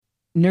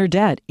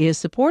Nerdette is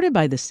supported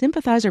by the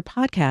Sympathizer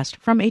podcast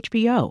from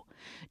HBO.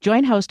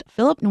 Join host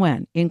Philip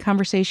Nguyen in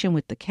conversation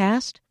with the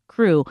cast,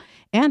 crew,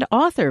 and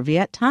author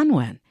Viet Thanh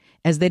Nguyen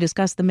as they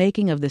discuss the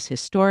making of this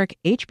historic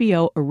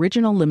HBO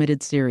original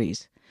limited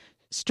series.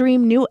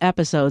 Stream new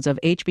episodes of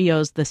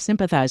HBO's The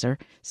Sympathizer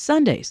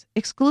Sundays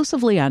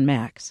exclusively on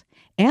Max,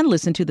 and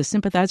listen to the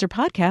Sympathizer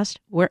podcast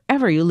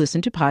wherever you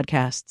listen to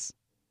podcasts.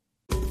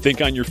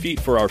 Think on your feet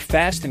for our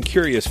Fast and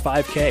Curious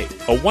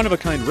 5K, a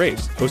one-of-a-kind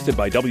race hosted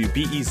by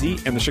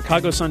WBEZ and the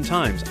Chicago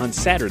Sun-Times on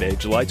Saturday,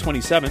 July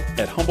 27th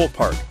at Humboldt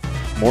Park.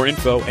 More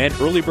info and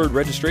early bird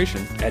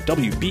registration at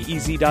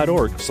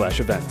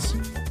wbez.org/events.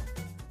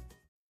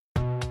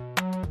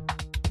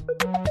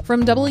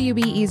 From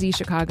WBEZ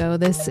Chicago,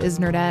 this is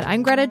Nerdette.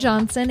 I'm Greta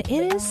Johnson.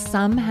 It is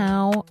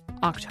somehow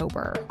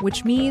October,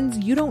 which means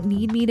you don't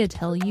need me to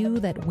tell you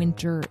that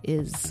winter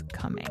is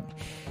coming.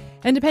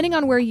 And depending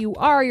on where you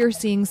are, you're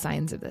seeing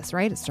signs of this,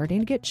 right? It's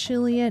starting to get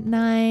chilly at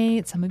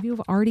night. Some of you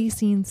have already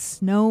seen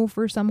snow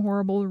for some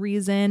horrible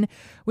reason,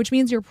 which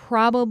means you're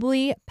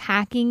probably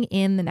packing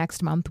in the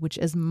next month, which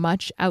is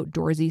much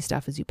outdoorsy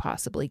stuff as you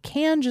possibly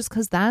can, just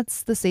because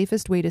that's the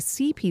safest way to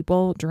see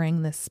people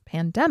during this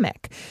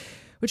pandemic.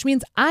 Which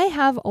means I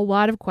have a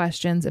lot of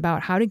questions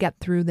about how to get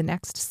through the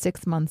next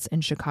 6 months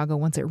in Chicago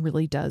once it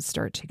really does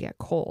start to get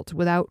cold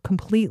without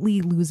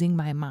completely losing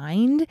my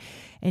mind.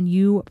 And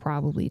you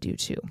probably do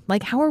too.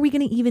 Like, how are we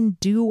going to even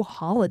do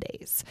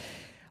holidays?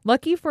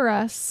 Lucky for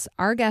us,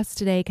 our guest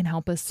today can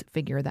help us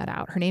figure that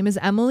out. Her name is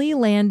Emily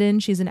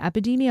Landon. She's an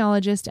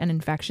epidemiologist and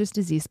infectious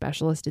disease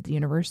specialist at the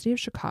University of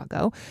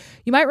Chicago.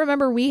 You might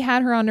remember we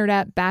had her on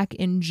Nerdette back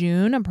in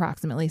June,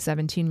 approximately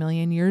 17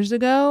 million years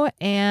ago,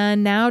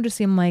 and now just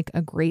seemed like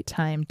a great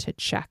time to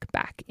check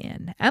back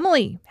in.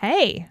 Emily,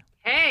 hey.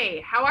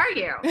 Hey, how are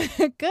you?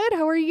 Good.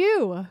 How are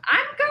you?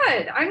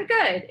 I'm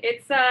good.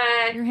 It's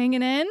You're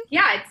hanging in?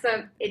 Yeah,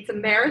 it's a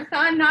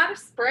marathon, not a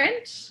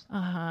sprint.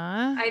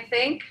 I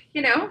think,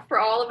 for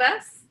all of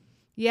us.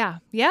 Yeah.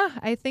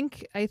 I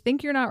think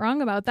you're not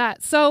wrong about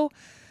that. So,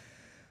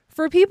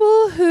 for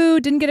people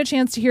who didn't get a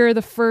chance to hear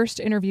the first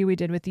interview we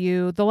did with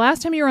you, the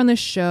last time you were on this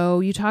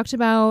show, you talked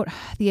about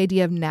the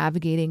idea of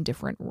navigating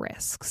different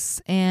risks.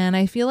 And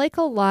I feel like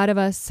a lot of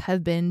us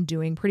have been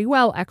doing pretty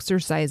well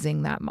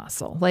exercising that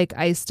muscle. Like,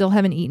 I still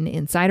haven't eaten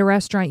inside a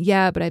restaurant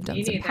yet, but I've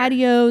done some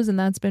patios, and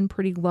that's been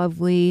pretty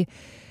lovely.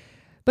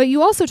 But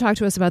you also talked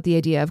to us about the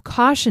idea of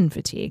caution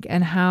fatigue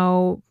and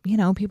how,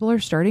 people are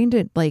starting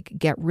to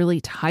get really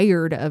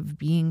tired of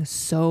being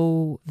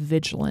so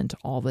vigilant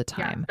all the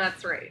time. Yeah,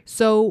 that's right.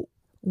 So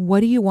what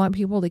do you want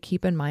people to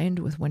keep in mind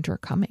with winter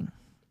coming?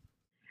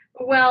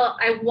 Well,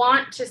 I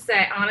want to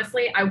say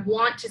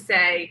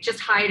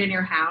just hide in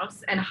your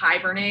house and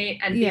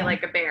hibernate and be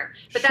like a bear.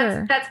 But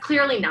sure. That's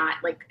clearly not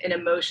like an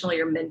emotionally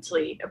or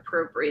mentally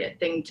appropriate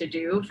thing to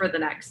do for the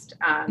next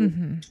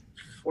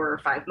 4 or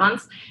 5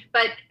 months.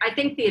 But I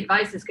think the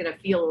advice is going to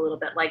feel a little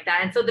bit like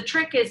that. And so the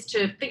trick is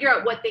to figure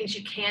out what things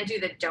you can do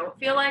that don't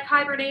feel like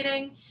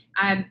hibernating,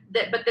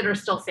 but that are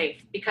still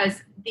safe.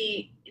 Because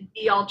the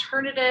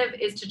alternative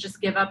is to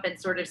just give up and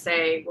sort of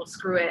say, well,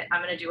 screw it,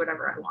 I'm going to do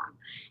whatever I want.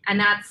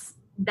 And that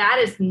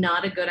is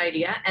not a good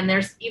idea. And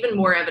there's even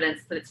more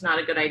evidence that it's not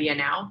a good idea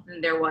now than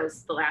there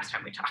was the last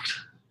time we talked.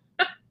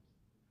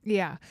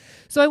 Yeah.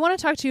 So I want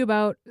to talk to you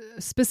about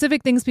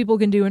specific things people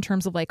can do in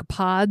terms of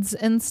pods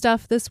and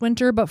stuff this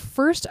winter. But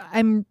first,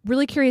 I'm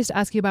really curious to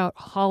ask you about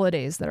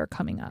holidays that are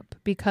coming up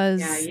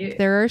because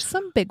there are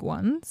some big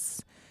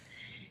ones.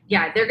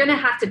 Yeah, they're going to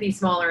have to be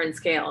smaller in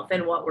scale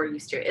than what we're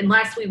used to,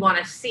 unless we want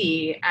to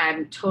see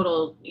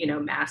total,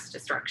 mass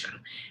destruction.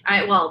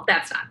 Well,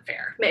 that's not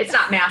fair. It's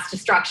not mass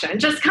destruction,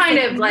 just kind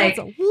of that's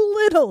a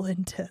little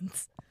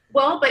intense.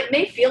 Well, but it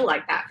may feel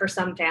like that for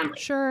some families.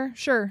 Sure.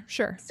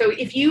 So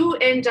if you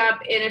end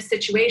up in a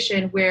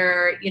situation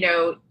where,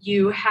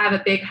 you have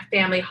a big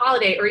family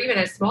holiday or even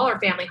a smaller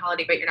family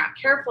holiday, but you're not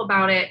careful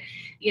about it,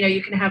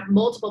 you can have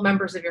multiple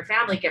members of your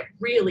family get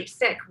really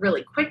sick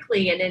really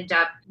quickly and end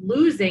up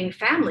losing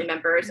family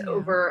members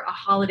over a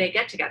holiday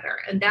get together.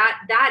 And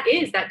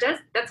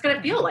that's going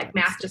to feel like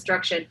mass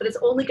destruction, but it's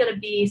only going to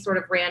be sort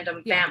of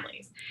random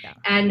families. Yeah.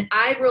 And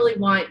I really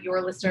want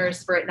your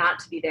listeners for it not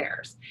to be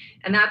theirs.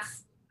 And that's,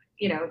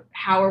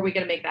 how are we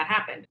going to make that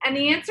happen? And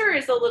the answer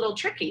is a little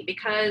tricky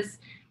because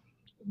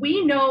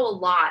we know a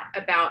lot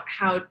about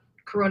how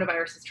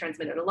coronavirus is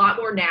transmitted, a lot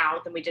more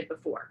now than we did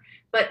before.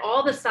 But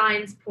all the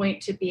signs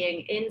point to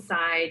being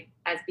inside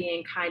as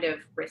being kind of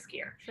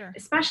riskier,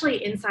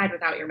 especially inside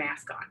without your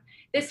mask on.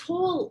 This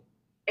whole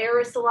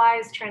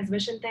aerosolized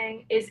transmission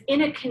thing is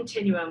in a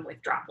continuum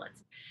with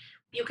droplets.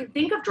 You can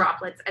think of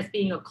droplets as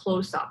being a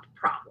close-up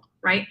problem,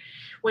 right?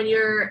 When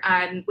you're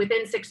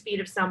within 6 feet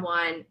of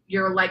someone,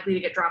 you're likely to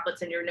get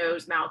droplets in your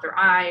nose, mouth, or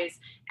eyes,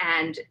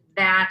 and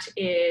that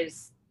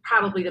is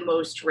probably the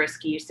most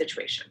risky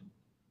situation.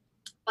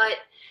 But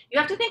you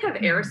have to think of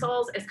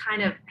aerosols as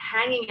kind of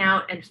hanging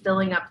out and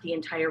filling up the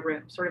entire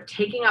room, sort of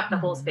taking up the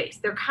whole space.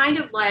 They're kind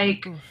of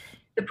like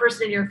the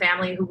person in your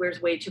family who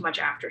wears way too much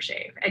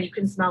aftershave, and you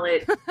can smell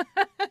it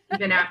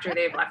even after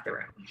they've left the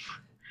room.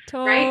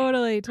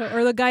 Totally.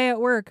 Or the guy at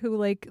work who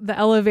like the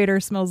elevator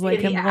smells like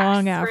him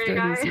long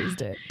after he's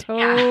used it.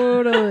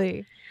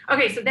 Totally. Yeah.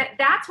 Okay, so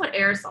that's what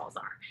aerosols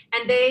are.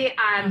 And they,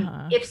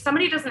 if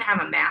somebody doesn't have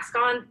a mask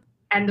on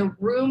and the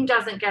room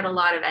doesn't get a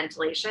lot of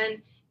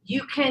ventilation,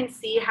 you can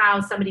see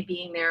how somebody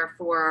being there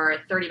for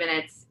 30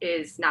 minutes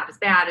is not as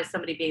bad as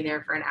somebody being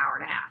there for an hour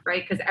and a half,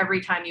 right? Because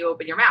every time you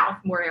open your mouth,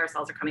 more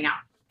aerosols are coming out.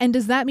 And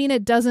does that mean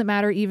it doesn't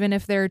matter even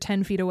if they're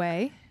 10 feet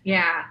away?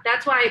 Yeah,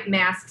 that's why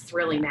masks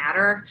really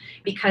matter,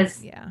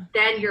 because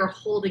then you're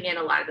holding in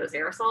a lot of those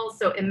aerosols.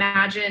 So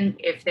imagine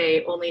if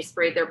they only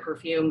sprayed their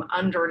perfume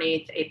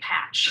underneath a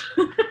patch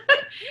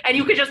and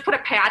you could just put a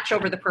patch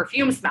over the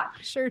perfume smell.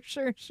 Sure.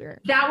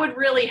 That would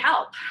really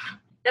help.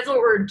 That's what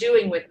we're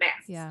doing with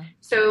masks. Yeah.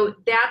 So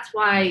that's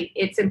why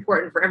it's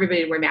important for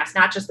everybody to wear masks,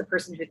 not just the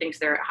person who thinks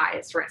they're at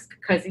highest risk,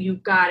 because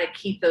you've got to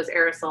keep those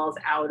aerosols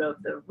out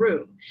of the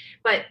room.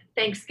 But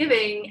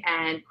Thanksgiving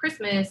and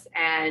Christmas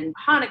and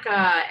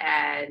Hanukkah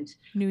and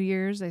New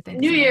Year's, I think.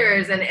 New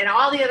Year's and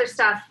all the other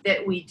stuff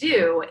that we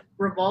do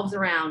revolves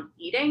around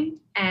eating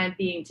and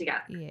being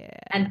together. Yeah.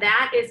 And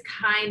that is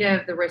kind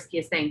of the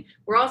riskiest thing.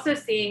 We're also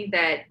seeing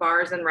that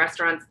bars and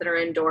restaurants that are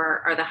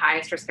indoor are the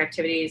highest risk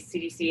activities.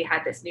 CDC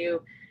had this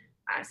new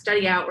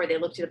study out where they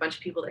looked at a bunch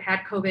of people that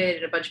had COVID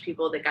and a bunch of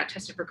people that got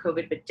tested for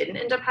COVID but didn't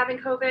end up having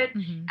COVID.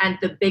 Mm-hmm. And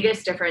the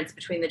biggest difference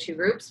between the two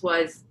groups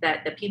was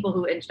that the people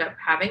who ended up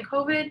having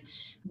COVID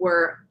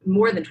were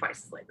more than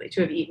twice as likely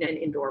to have eaten in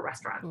an indoor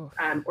restaurant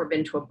or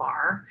been to a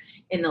bar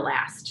in the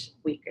last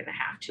week and a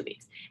half, 2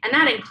 weeks. And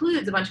that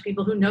includes a bunch of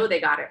people who know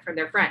they got it from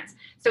their friends.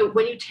 So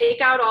when you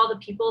take out all the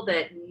people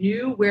that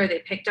knew where they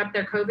picked up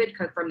their COVID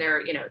from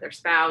their, their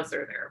spouse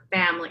or their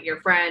family,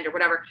 your friend or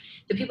whatever,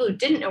 the people who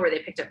didn't know where they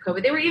picked up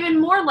COVID, they were even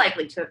more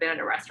likely to have been in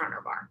a restaurant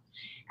or bar.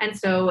 And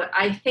so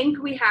I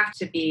think we have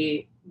to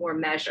be more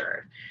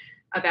measured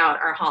about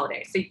our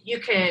holidays. So you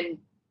can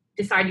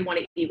decide you want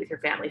to eat with your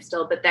family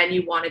still, but then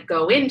you want to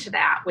go into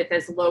that with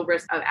as low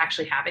risk of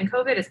actually having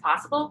COVID as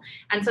possible.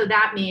 And so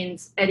that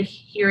means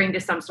adhering to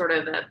some sort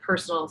of a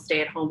personal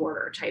stay-at-home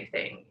order type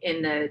thing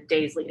in the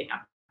days leading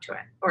up to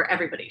it, or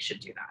everybody should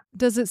do that.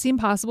 Does it seem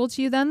possible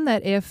to you then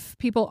that if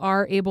people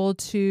are able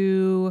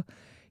to,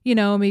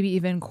 maybe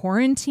even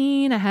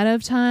quarantine ahead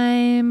of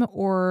time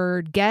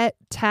or get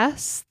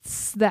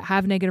tests that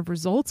have negative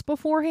results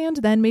beforehand,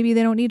 then maybe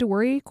they don't need to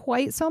worry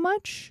quite so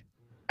much?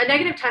 A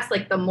negative test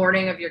like the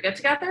morning of your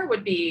get-together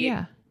would be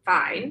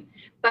fine.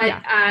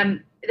 But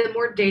the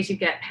more days you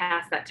get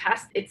past that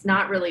test, it's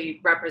not really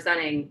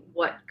representing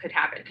what could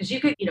happen. Because you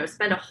could,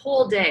 spend a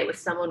whole day with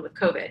someone with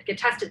COVID, get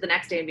tested the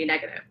next day and be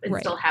negative, and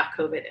still have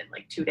COVID in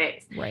like 2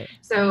 days. Right.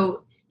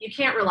 So you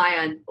can't rely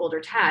on older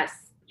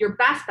tests. Your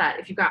best bet,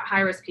 if you've got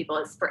high-risk people,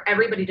 is for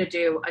everybody to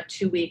do a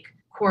 2-week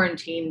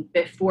quarantine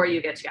before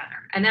you get together.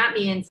 And that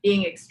means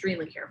being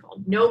extremely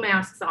careful. No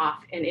masks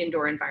off in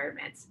indoor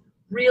environments.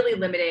 Really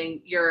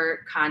limiting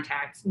your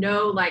contacts,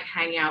 no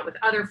hanging out with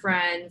other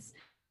friends.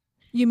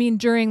 You mean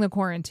during the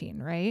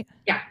quarantine, right?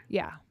 Yeah.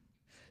 Yeah.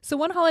 So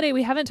one holiday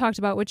we haven't talked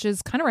about, which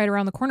is kind of right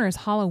around the corner, is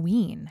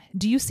Halloween.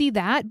 Do you see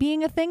that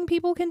being a thing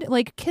people can do?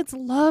 Like, kids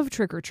love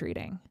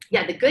trick-or-treating.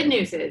 Yeah, the good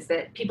news is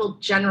that people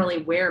generally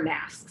wear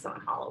masks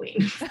on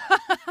Halloween.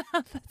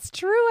 That's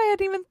true. I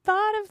hadn't even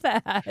thought of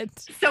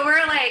that. So we're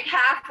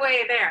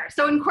halfway there.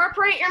 So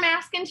incorporate your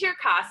mask into your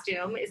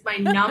costume is my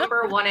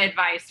number one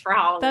advice for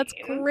Halloween. That's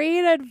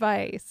great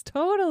advice.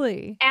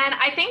 Totally. And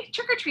I think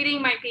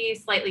trick-or-treating might be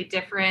slightly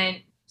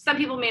different. Some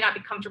people may not be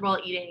comfortable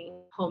eating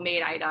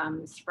homemade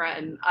items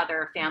from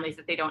other families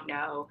that they don't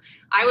know.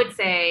 I would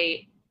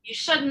say you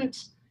shouldn't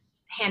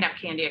hand out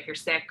candy if you're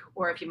sick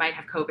or if you might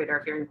have COVID or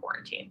if you're in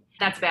quarantine.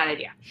 That's a bad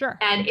idea. Sure.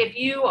 And if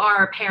you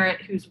are a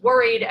parent who's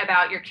worried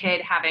about your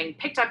kid having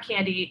picked up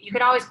candy, you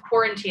can always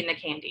quarantine the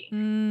candy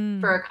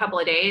for a couple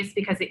of days,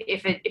 because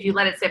if you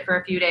let it sit for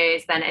a few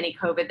days, then any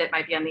COVID that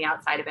might be on the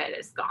outside of it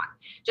is gone.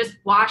 Just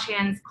wash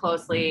hands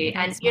closely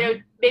and,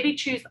 maybe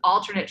choose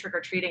alternate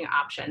trick-or-treating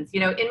options.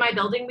 In my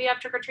building, we have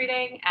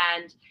trick-or-treating,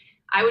 and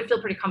I would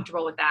feel pretty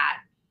comfortable with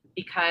that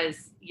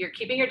because you're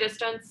keeping your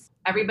distance.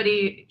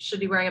 Everybody should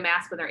be wearing a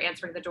mask when they're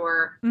answering the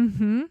door.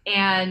 Mm-hmm.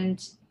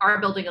 And our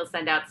building will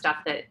send out stuff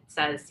that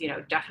says,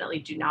 definitely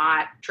do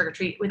not trick or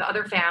treat with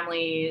other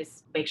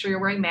families. Make sure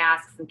you're wearing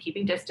masks and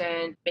keeping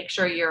distance. Make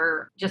sure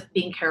you're just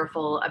being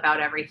careful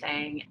about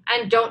everything.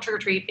 And don't trick or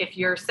treat if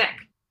you're sick.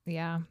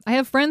 Yeah. I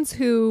have friends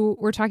who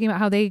were talking about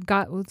how they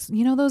got,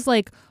 those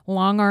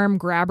long arm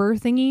grabber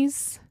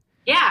thingies.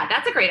 Yeah,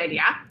 that's a great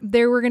idea.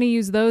 They were going to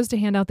use those to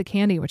hand out the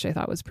candy, which I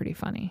thought was pretty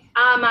funny.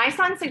 My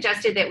son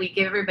suggested that we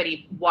give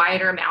everybody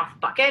wider mouth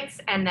buckets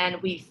and then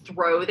we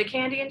throw the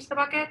candy into the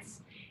buckets.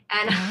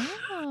 And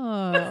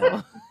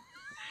I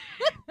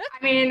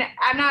mean,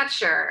 I'm not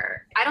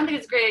sure. I don't think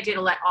it's a great idea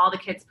to let all the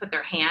kids put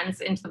their hands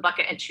into the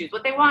bucket and choose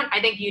what they want.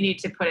 I think you need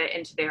to put it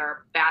into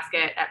their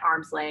basket at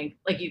arm's length.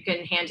 You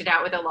can hand it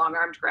out with a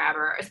long-armed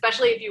grabber,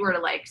 especially if you were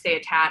to say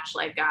attach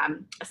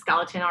a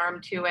skeleton arm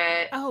to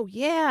it. Oh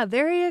yeah,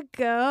 there you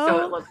go.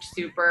 So it looked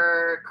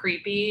super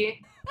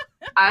creepy.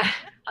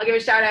 I'll give a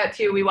shout out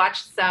to, we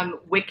watched some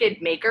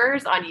Wicked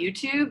Makers on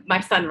YouTube. My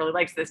son really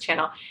likes this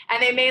channel.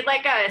 And they made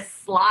like a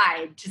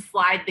slide to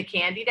slide the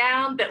candy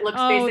down that looks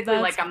basically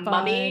like a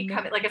mummy,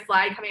 like a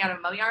slide coming out of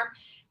a mummy arm.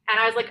 And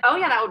I was like, oh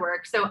yeah, that would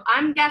work. So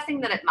I'm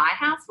guessing that at my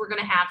house, we're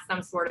going to have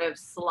some sort of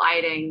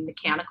sliding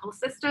mechanical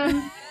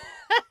system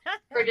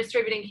for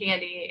distributing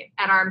candy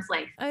at arm's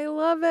length. I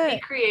love it. Be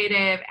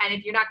creative. And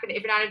if you're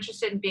not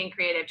interested in being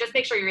creative, just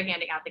make sure you're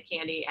handing out the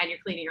candy and you're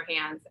cleaning your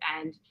hands,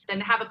 and then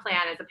have a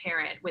plan as a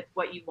parent with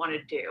what you want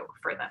to do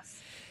for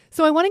this.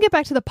 So I want to get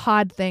back to the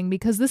pod thing,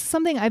 because this is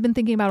something I've been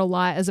thinking about a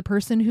lot as a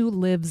person who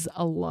lives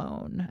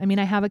alone. I mean,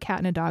 I have a cat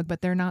and a dog,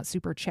 but they're not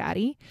super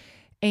chatty.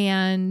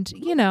 And,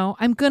 you know,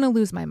 I'm going to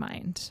lose my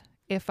mind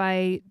if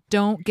I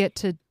don't get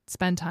to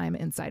spend time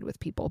inside with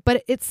people.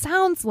 But it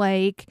sounds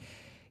like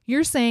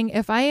you're saying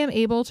if I am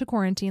able to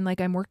quarantine,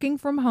 like I'm working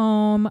from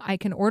home, I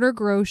can order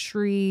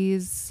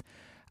groceries,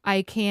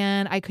 I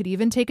could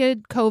even take a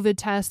COVID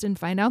test and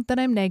find out that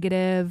I'm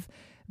negative.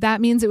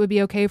 That means it would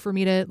be okay for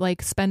me to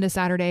like spend a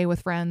Saturday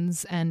with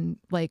friends and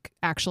like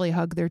actually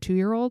hug their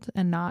 2-year-old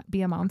and not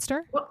be a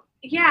monster. Well,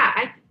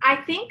 yeah, I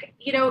think,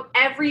 you know,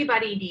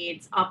 everybody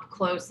needs up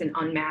close and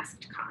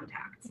unmasked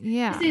contact.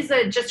 Yeah. This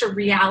is just a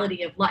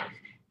reality of life.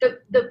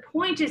 The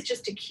point is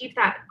just to keep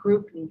that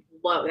group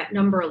low, that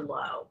number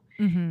low.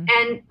 Mm-hmm.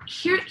 And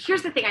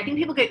here's the thing. I think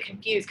people get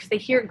confused because they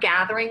hear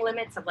gathering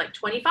limits of like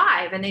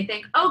 25 and they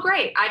think, oh,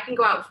 great, I can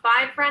go out with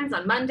 5 friends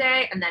on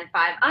Monday and then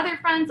 5 other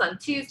friends on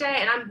Tuesday,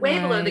 and I'm way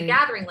below the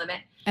gathering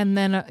limit. And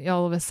then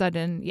all of a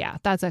sudden, yeah,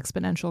 that's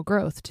exponential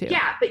growth too.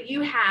 Yeah, but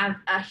you have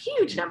a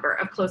huge number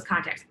of close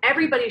contacts.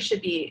 Everybody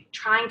should be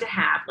trying to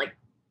have like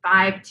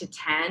 5 to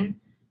 10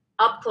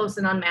 up close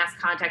and unmasked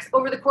contacts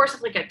over the course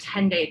of like a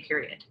 10-day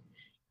period.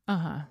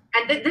 Uh-huh.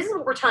 And this is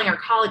what we're telling our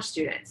college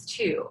students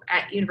too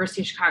at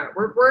University of Chicago.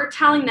 We're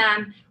telling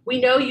them, we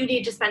know you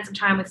need to spend some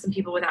time with some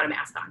people without a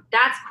mask on.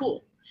 That's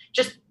cool.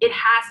 Just, it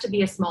has to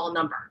be a small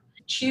number.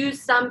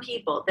 Choose some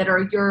people that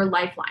are your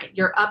lifeline,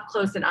 your up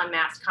close and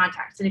unmasked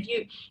contacts. And if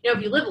you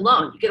live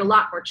alone, you get a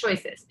lot more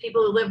choices.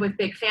 People who live with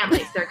big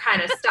families, they're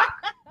kind of stuck.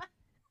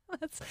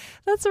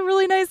 That's a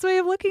really nice way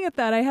of looking at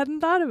that. I hadn't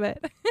thought of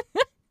it.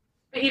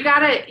 But you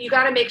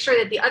gotta make sure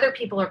that the other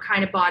people are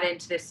kind of bought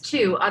into this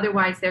too.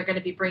 Otherwise, they're going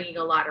to be bringing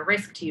a lot of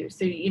risk to you.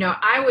 So, you know,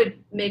 I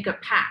would make a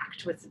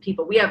pact with the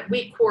people.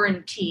 We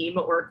quarantine,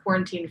 but we're a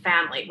quarantine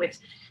family with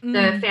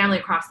the family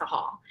across the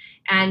hall,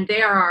 and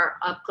they are our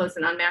up close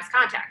and unmasked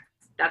contacts.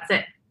 That's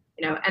it.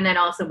 You know, and then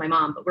also my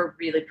mom, but we're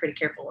really pretty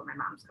careful when my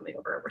mom's coming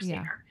over. We're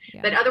seeing her.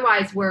 Yeah. But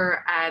otherwise, we're,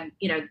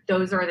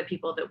 those are the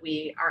people that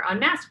we are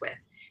unmasked with.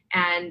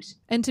 And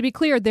to be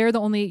clear, you're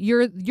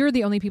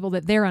the only people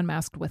that they're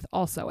unmasked with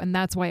also, and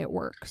that's why it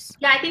works.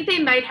 Yeah, I think they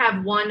might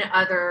have one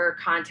other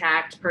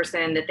contact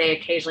person that they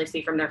occasionally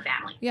see from their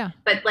family. Yeah.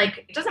 But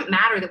like, it doesn't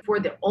matter that we're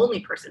the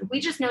only person.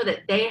 We just know that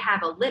they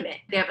have a limit.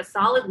 They have a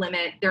solid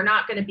limit. They're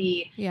not going to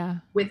be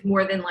with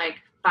more than like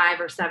 5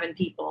 or 7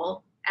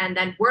 people. And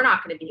then we're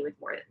not going to be with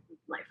more than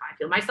like 5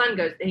 people. My son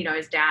goes, you know,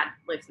 his dad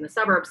lives in the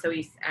suburbs, so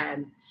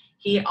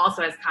he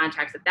also has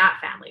contacts with that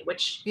family,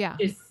 which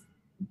is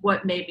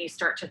what made me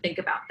start to think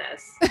about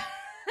this.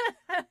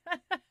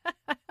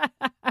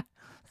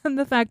 And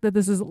the fact that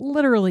this is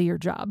literally your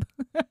job.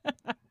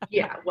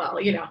 Yeah, well,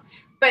 you know,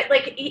 but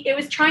like it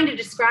was trying to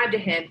describe to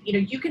him, you know,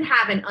 you can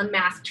have an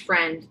unmasked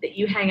friend that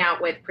you hang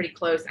out with pretty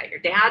close at your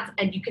dad's,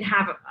 and you can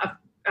have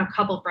a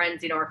couple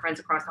friends, you know, or friends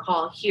across the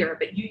hall here,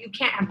 but you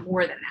can't have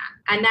more than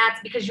that. And that's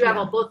because you have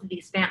both of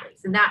these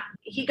families, and that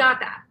he got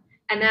that.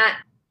 And that,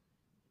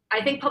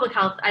 I think public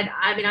health,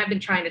 I mean, I've been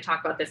trying to talk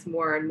about this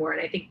more and more,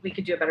 and I think we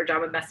could do a better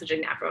job of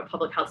messaging that from a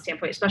public health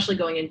standpoint, especially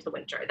going into the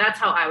winter. That's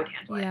how I would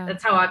handle it.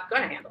 That's how I'm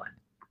going to handle it.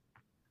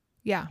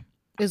 Yeah.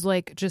 Is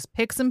like, just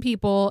pick some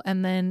people,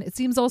 and then it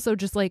seems also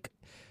just like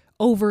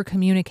over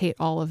communicate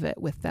all of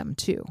it with them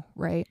too,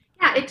 right?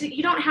 Yeah,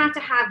 you don't have to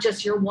have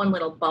just your one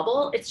little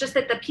bubble. It's just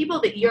that the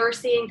people that you're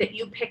seeing that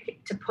you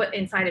pick to put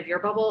inside of your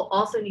bubble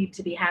also need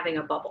to be having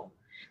a bubble.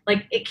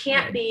 Like, it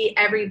can't be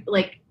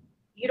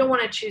you don't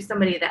want to choose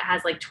somebody that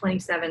has like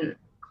 27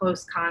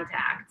 close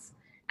contacts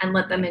and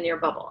let them in your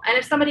bubble. And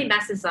if somebody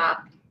messes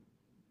up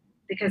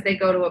because they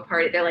go to a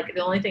party, they're like,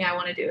 the only thing I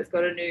want to do is go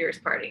to a New Year's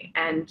party.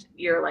 And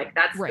you're like,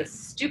 that's the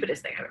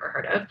stupidest thing I've ever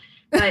heard of.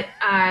 But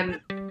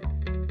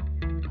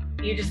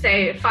you just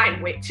say,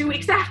 fine, wait 2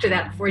 weeks after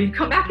that before you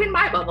come back in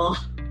my bubble.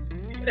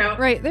 You know?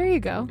 Right, there you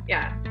go.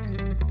 Yeah.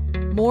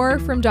 More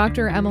from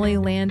Dr. Emily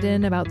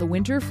Landon about the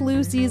winter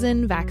flu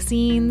season,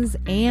 vaccines,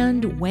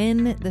 and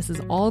when this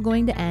is all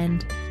going to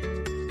end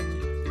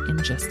in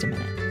just a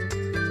minute.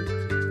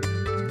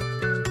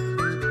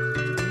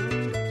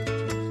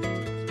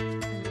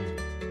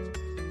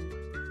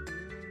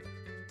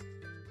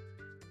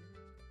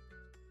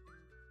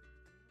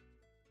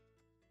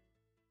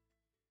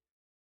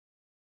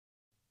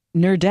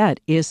 Nerdette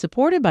is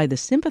supported by the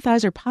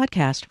Sympathizer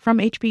podcast from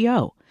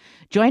HBO.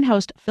 Join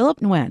host Philip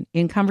Nguyen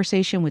in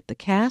conversation with the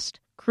cast,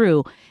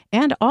 crew,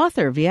 and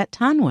author Viet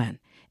Thanh Nguyen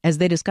as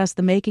they discuss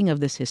the making of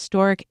this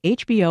historic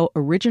HBO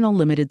original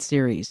limited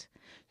series.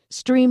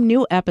 Stream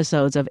new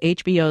episodes of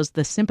HBO's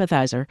The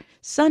Sympathizer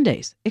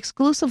Sundays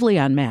exclusively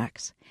on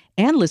Max.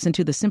 And listen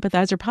to the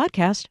Sympathizer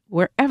podcast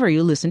wherever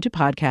you listen to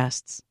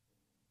podcasts.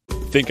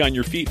 Think on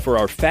your feet for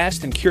our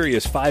Fast and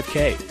Curious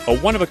 5K, a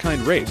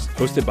one-of-a-kind race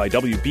hosted by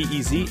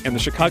WBEZ and the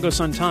Chicago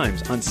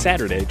Sun-Times on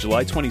Saturday,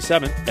 July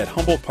 27th at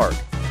Humboldt Park.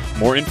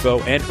 More info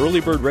and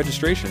early bird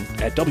registration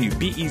at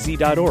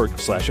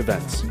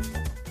wbez.org/events.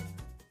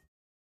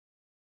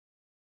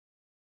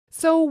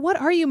 So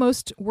what are you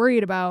most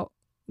worried about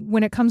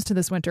when it comes to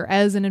this winter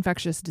as an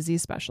infectious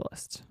disease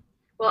specialist?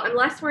 Well, I'm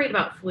less worried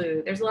about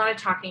flu. There's a lot of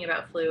talking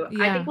about flu.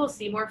 Yeah. I think we'll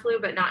see more flu,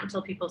 but not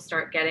until people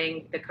start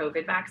getting the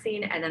COVID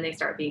vaccine, and then they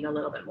start being a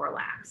little bit more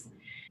lax.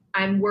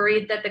 I'm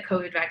worried that the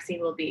COVID vaccine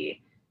will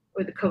be,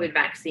 or the COVID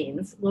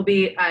vaccines will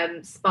be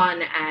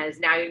spun as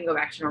now you can go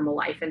back to normal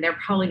life, and they're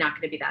probably not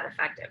going to be that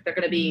effective. They're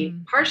going to be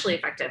partially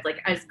effective,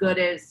 like as good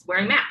as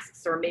wearing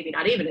masks, or maybe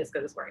not even as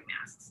good as wearing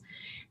masks.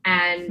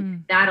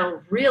 And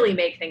that'll really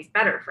make things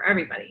better for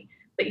everybody.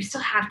 But you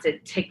still have to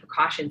take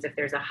precautions if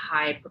there's a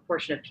high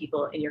proportion of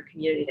people in your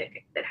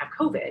community that have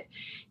COVID,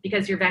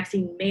 because your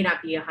vaccine may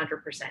not be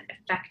 100%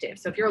 effective.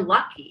 So if you're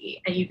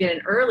lucky and you get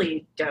an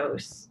early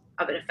dose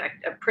of a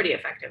pretty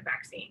effective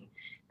vaccine,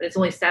 but it's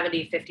only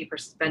 50 or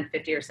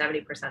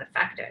 70%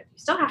 effective, you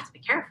still have to be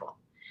careful.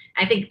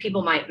 I think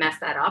people might mess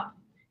that up,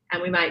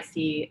 and we might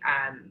see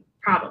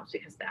problems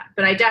because of that.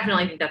 But I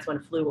definitely think that's when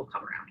flu will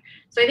come around.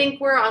 So I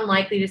think we're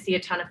unlikely to see a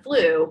ton of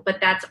flu,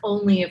 but that's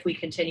only if we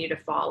continue to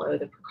follow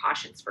the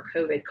precautions for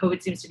COVID.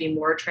 COVID seems to be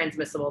more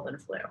transmissible than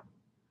flu.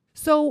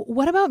 So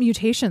what about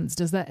mutations?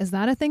 Is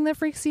that a thing that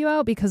freaks you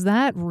out? Because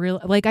that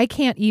really, I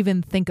can't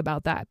even think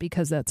about that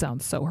because that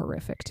sounds so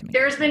horrific to me.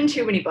 There's been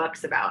too many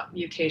books about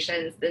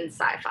mutations in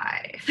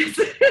sci-fi.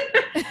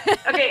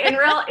 Okay, in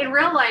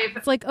real life,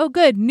 it's like, oh,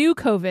 good, new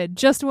COVID,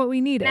 just what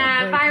we needed.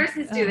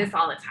 Viruses do this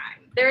all the time.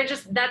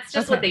 That's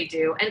just what they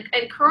do. And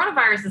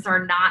coronaviruses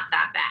are not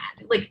that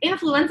bad. Like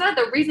influenza,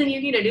 the reason you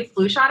need a new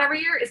flu shot every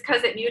year is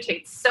because it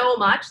mutates so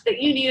much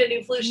that you need a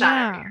new flu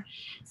shot every year.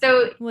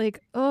 So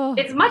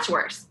it's much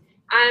worse.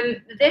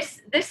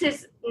 This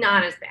is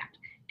not as bad.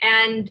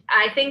 And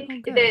I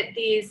think that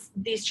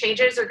these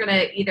changes are going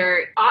to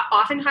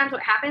oftentimes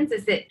what happens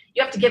is that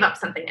you have to give up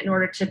something in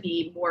order to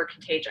be more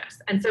contagious.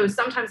 And so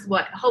sometimes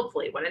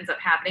hopefully what ends up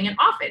happening, and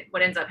often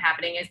what ends up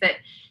happening, is that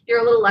you're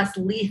a little less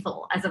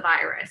lethal as a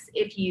virus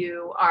if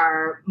you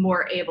are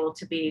more able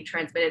to be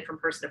transmitted from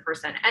person to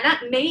person. And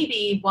that may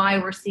be why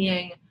we're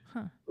seeing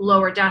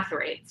lower death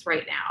rates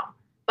right now.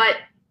 But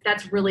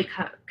that's really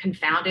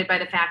confounded by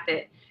the fact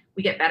that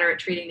we get better at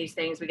treating these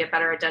things. We get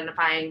better at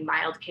identifying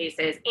mild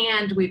cases.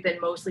 And we've been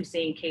mostly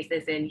seeing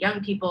cases in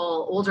young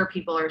people. Older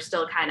people are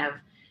still kind of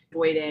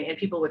avoiding, and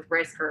people with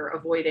risk are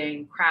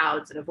avoiding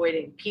crowds and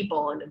avoiding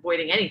people and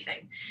avoiding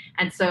anything.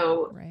 And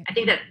so I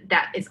think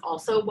that is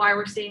also why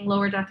we're seeing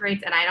lower death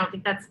rates. And I don't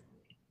think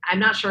I'm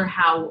not sure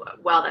how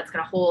well that's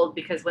going to hold,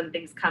 because when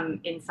things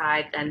come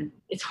inside, then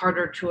it's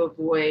harder to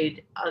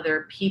avoid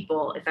other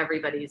people if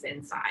everybody's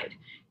inside,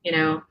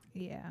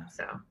 Yeah.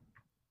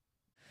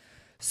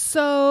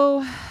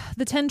 So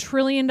the $10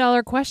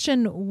 trillion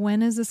question,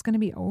 when is this going to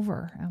be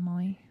over,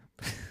 Emily?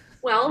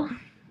 Well,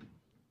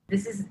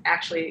 this is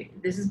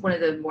one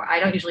of the more, I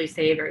don't usually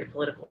say very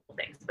political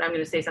things, but I'm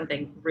going to say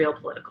something real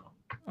political.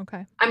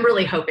 Okay. I'm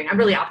really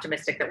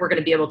optimistic that we're going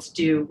to be able to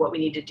do what we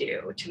need to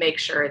do to make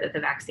sure that the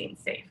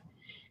vaccine's safe.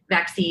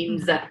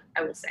 Vaccines, I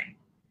will say.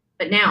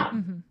 But now,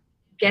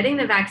 getting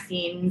the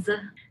vaccines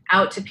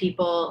out to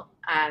people,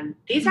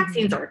 these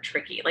vaccines are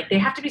tricky. Like, they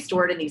have to be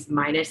stored in these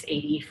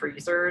 -80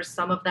 freezers,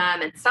 some of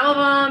them, and some of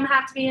them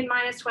have to be in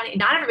 -20.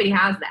 Not everybody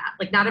has that.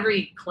 Like, not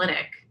every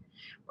clinic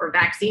or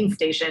vaccine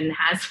station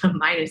has a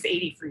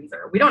 -80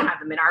 freezer. We don't have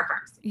them in our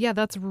pharmacy. Yeah,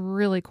 that's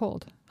really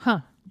cold.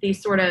 Huh.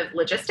 These sort of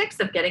logistics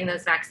of getting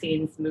those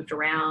vaccines moved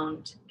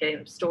around, getting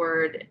them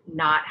stored,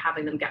 not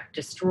having them get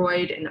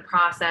destroyed in the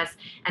process.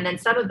 And then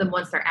some of them,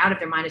 once they're out of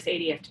their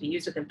 -80, have to be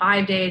used within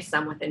 5 days,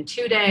 some within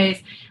 2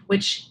 days,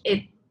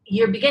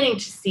 you're beginning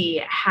to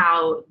see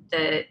how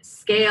the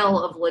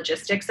scale of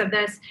logistics of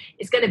this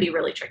is going to be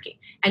really tricky.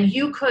 And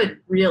you could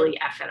really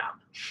F it up.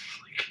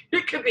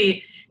 It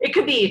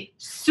could be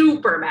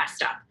super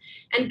messed up.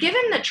 And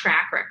given the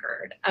track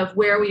record of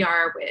where we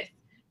are with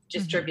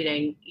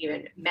distributing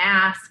even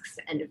masks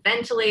and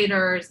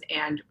ventilators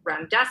and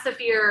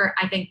remdesivir,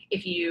 I think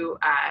if you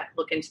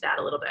look into that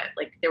a little bit,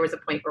 like, there was a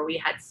point where we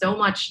had so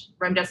much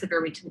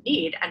remdesivir we didn't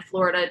need, and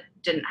Florida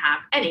didn't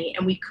have any,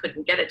 and we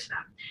couldn't get it to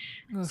them.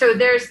 So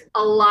there's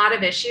a lot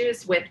of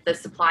issues with the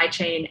supply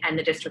chain and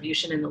the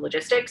distribution and the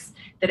logistics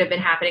that have been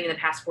happening in the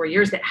past 4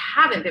 years that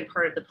haven't been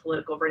part of the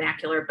political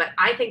vernacular. But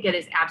I think it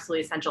is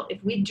absolutely essential.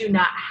 If we do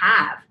not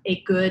have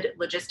a good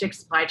logistics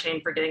supply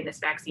chain for getting this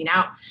vaccine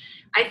out,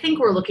 I think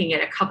we're looking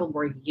at a couple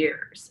more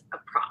years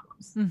of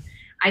problems.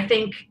 I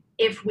think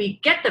if we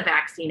get the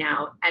vaccine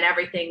out and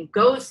everything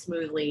goes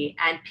smoothly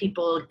and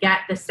people get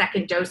the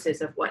second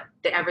doses of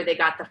whatever they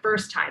got the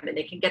first time, and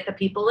they can get the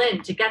people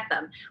in to get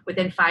them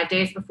within 5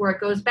 days before it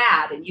goes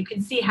bad, and you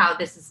can see how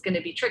this is going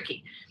to be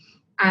tricky.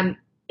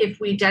 if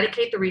we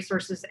dedicate the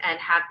resources and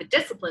have the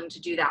discipline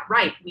to do that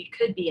right, we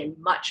could be in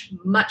much,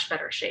 much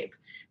better shape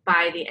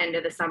by the end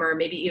of the summer,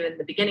 maybe even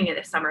the beginning of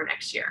the summer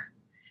next year,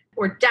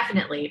 or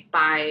definitely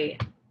by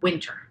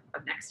winter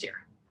of next year.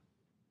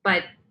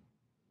 But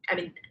I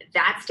mean,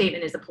 that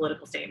statement is a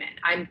political statement.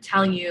 I'm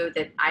telling you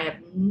that I have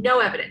no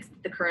evidence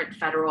that the current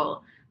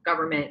federal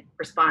government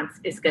response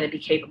is going to be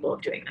capable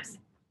of doing this.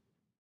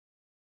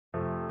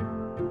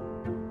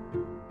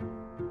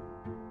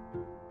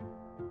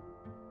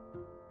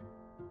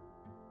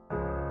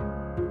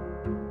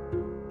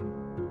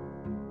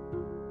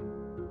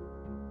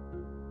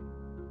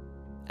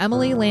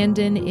 Emily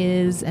Landon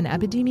is an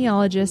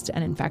epidemiologist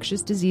and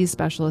infectious disease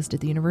specialist at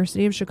the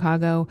University of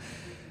Chicago.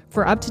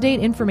 For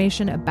up-to-date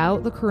information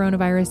about the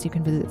coronavirus, you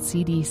can visit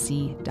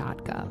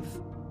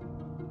cdc.gov.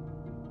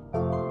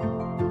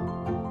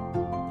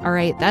 All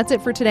right, that's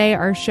it for today.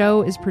 Our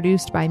show is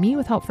produced by me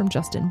with help from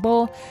Justin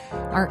Bull.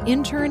 Our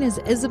intern is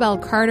Isabel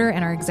Carter,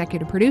 and our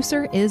executive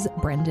producer is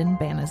Brendan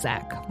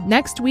Banaszak.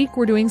 Next week,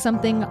 we're doing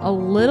something a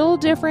little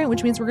different,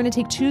 which means we're going to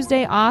take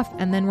Tuesday off,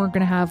 and then we're going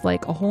to have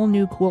like a whole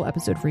new cool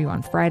episode for you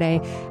on Friday.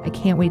 I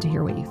can't wait to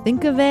hear what you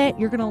think of it.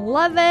 You're going to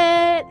love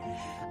it.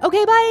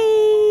 Okay,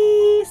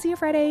 bye. See you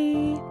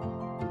Friday.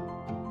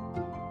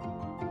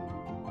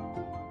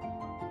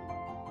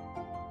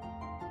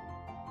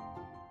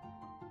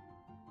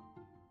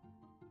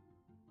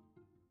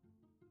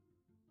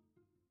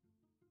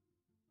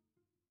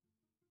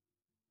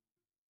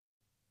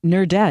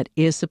 Nerdette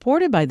is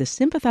supported by the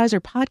Sympathizer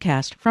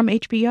podcast from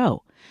HBO.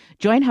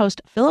 Join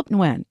host Philip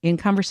Nguyen in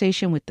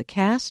conversation with the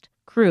cast,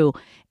 crew,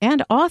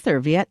 and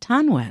author Viet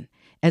Thanh Nguyen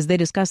as they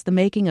discuss the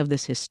making of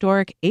this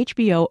historic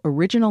HBO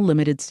original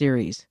limited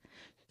series.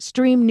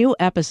 Stream new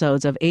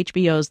episodes of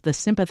HBO's The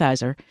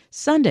Sympathizer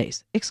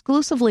Sundays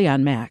exclusively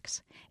on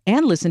Max,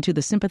 and listen to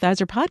the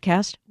Sympathizer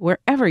podcast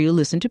wherever you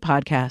listen to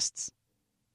podcasts.